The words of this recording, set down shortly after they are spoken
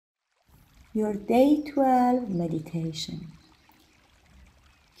your day 12 meditation,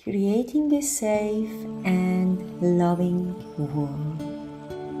 creating a safe and loving world.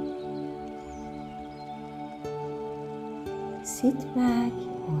 Sit back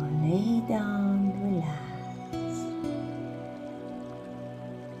or lay down, relax.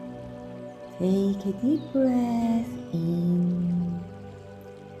 Take a deep breath in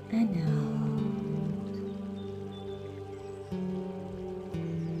and out.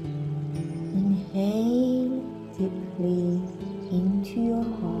 Inhale deeply into your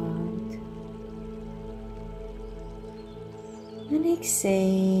heart and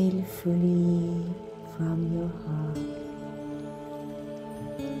exhale fully from your heart.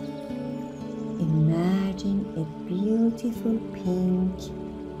 Imagine a beautiful pink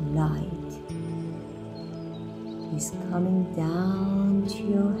light is coming down to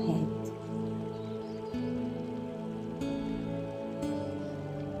your head.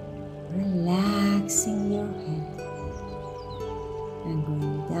 Relaxing your head and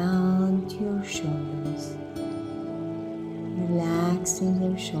going down to your shoulders. Relaxing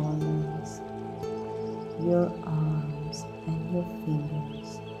your shoulders, your arms and your fingers.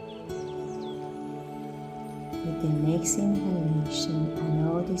 With the next inhalation,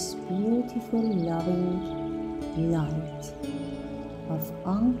 allow this beautiful loving light of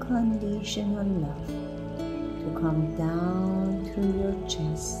unconditional love to come down through your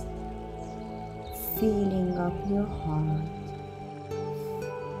chest, filling up your heart,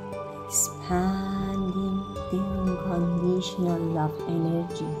 expanding the unconditional love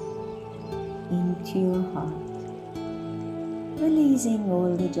energy into your heart, releasing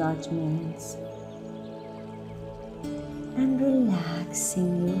all the judgments and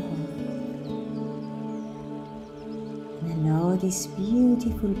relaxing your heart. And allow this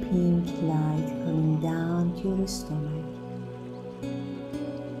beautiful pink light coming down to your stomach,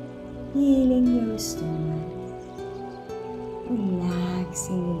 healing your stomach,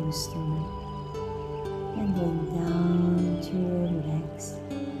 relaxing your stomach, and going down to your legs,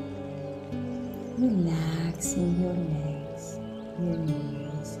 relaxing your legs, your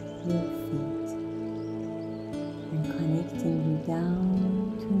knees, your feet, and connecting you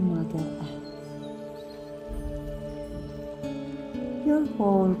down to Mother Earth. Your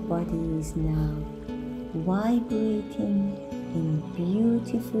whole body is now vibrating in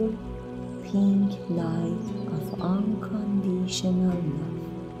beautiful pink light of unconditional love.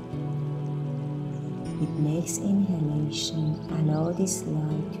 With next inhalation, allow this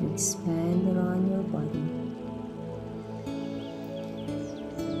light to expand around your body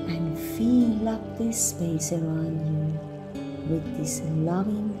and fill up the space around you with this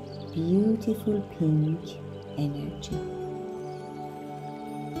loving, beautiful pink energy.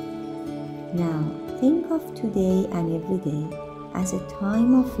 Now, think of today and every day as a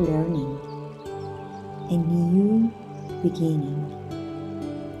time of learning, a new beginning.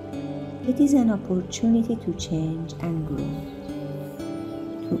 It is an opportunity to change and grow,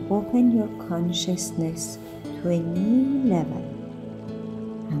 to open your consciousness to a new level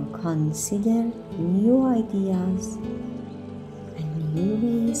and consider new ideas and new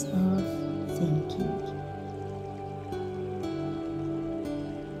ways of thinking.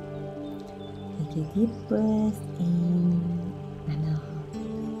 Take a deep breath in and out.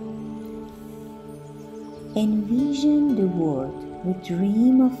 Envision the world we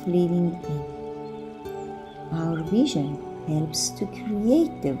dream of living in. Our vision helps to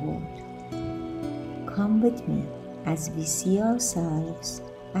create the world. Come with me as we see ourselves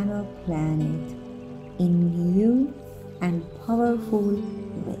and our planet in new and powerful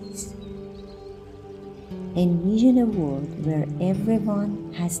ways. Envision a world where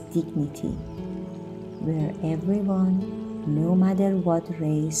everyone has dignity, where everyone, no matter what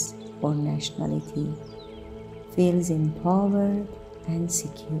race or nationality, feels empowered and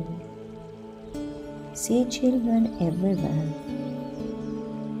secure. See children everywhere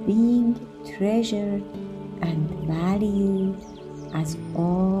being treasured and valued as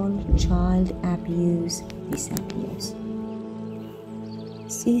all child abuse disappears.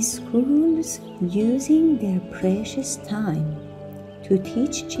 See schools using their precious time to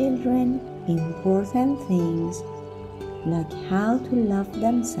teach children important things like how to love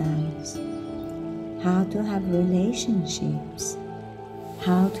themselves, how to have relationships,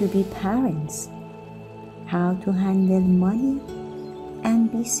 how to be parents, how to handle money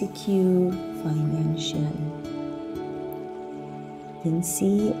and be secure financially. Then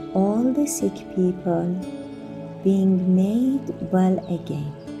see all the sick people being made well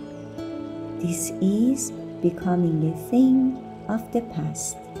again. This is becoming a thing of the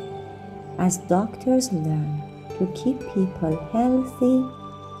past, as doctors learn to keep people healthy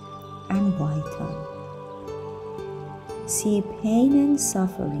and vital. See pain and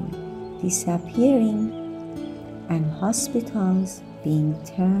suffering disappearing and hospitals being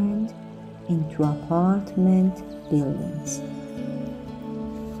turned into apartment buildings.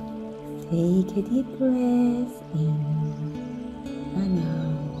 Take a deep breath in and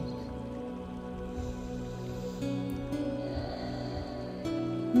out.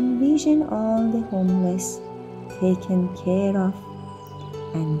 Envision all the homeless taken care of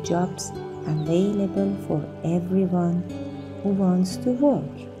and jobs available for everyone who wants to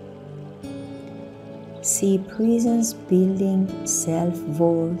work. See prisons building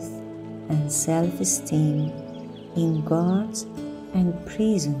self-worth and self-esteem in guards and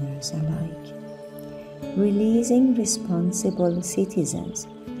prisoners alike, releasing responsible citizens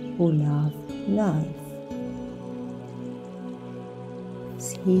who love life.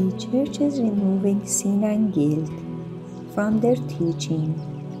 See churches removing sin and guilt from their teaching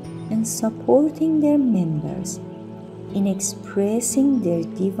and supporting their members in expressing their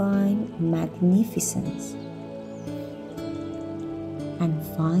divine magnificence and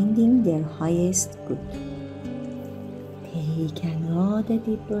finding their highest good. Take another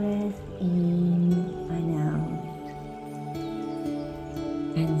deep breath in and out,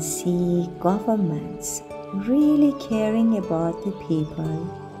 and see governments really caring about the people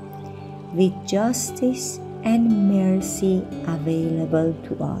with justice and mercy available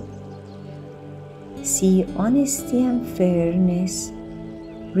to all. See honesty and fairness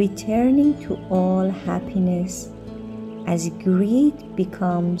returning to all happiness as greed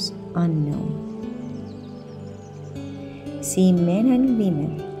becomes unknown. See men and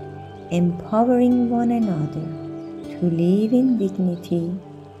women empowering one another to live in dignity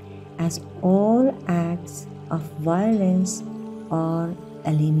as all acts of violence are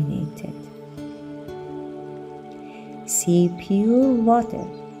eliminated. See pure water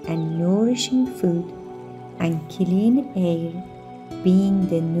and nourishing food and clean air being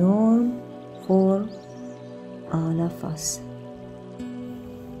the norm for all of us.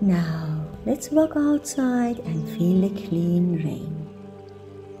 Now let's walk outside and feel the clean rain.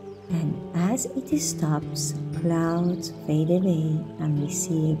 And as it stops, clouds fade away and we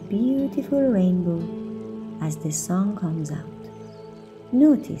see a beautiful rainbow as the sun comes out.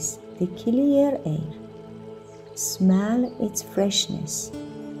 Notice the clear air. Smell its freshness.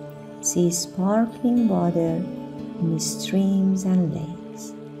 See sparkling water in streams and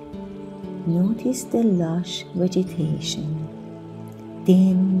lakes. Notice the lush vegetation,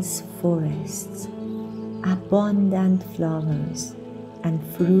 dense forests, abundant flowers, and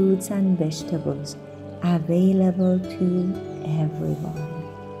fruits and vegetables available to everyone.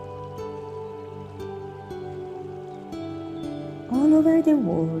 All over the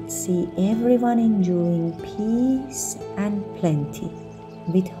world, see everyone enjoying peace and plenty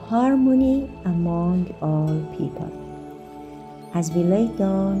with harmony among all people. As we lay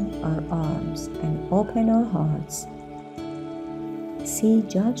down our arms and open our hearts, see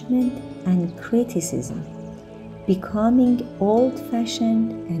judgment and criticism becoming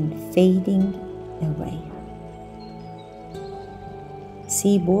old-fashioned and fading away.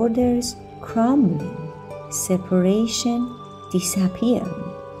 See borders crumbling, separation disappearing.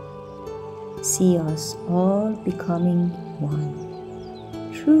 See us all becoming one,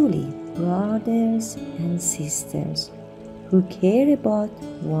 truly brothers and sisters who care about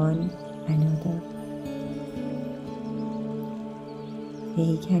one another.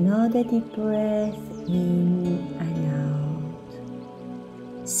 Take another deep breath in and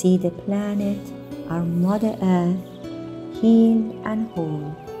out. See the planet, our Mother Earth, healed and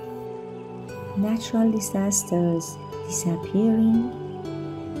whole. Natural disasters disappearing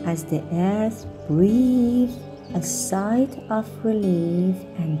as the earth breathes a sigh of relief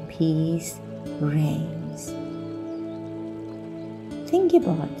and peace reigns. Think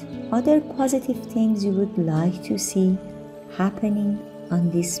about other positive things you would like to see happening on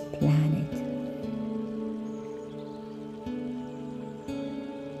this planet.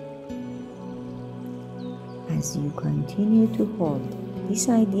 As you continue to hold these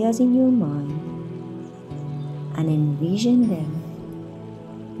ideas in your mind and envision them,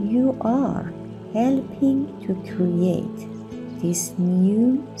 you are helping to create this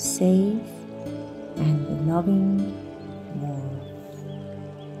new, safe, and loving world.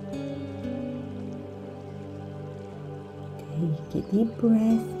 Take a deep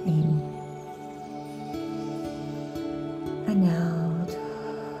breath in and out.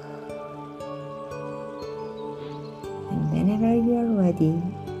 And whenever you are ready,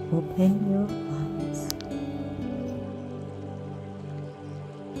 open your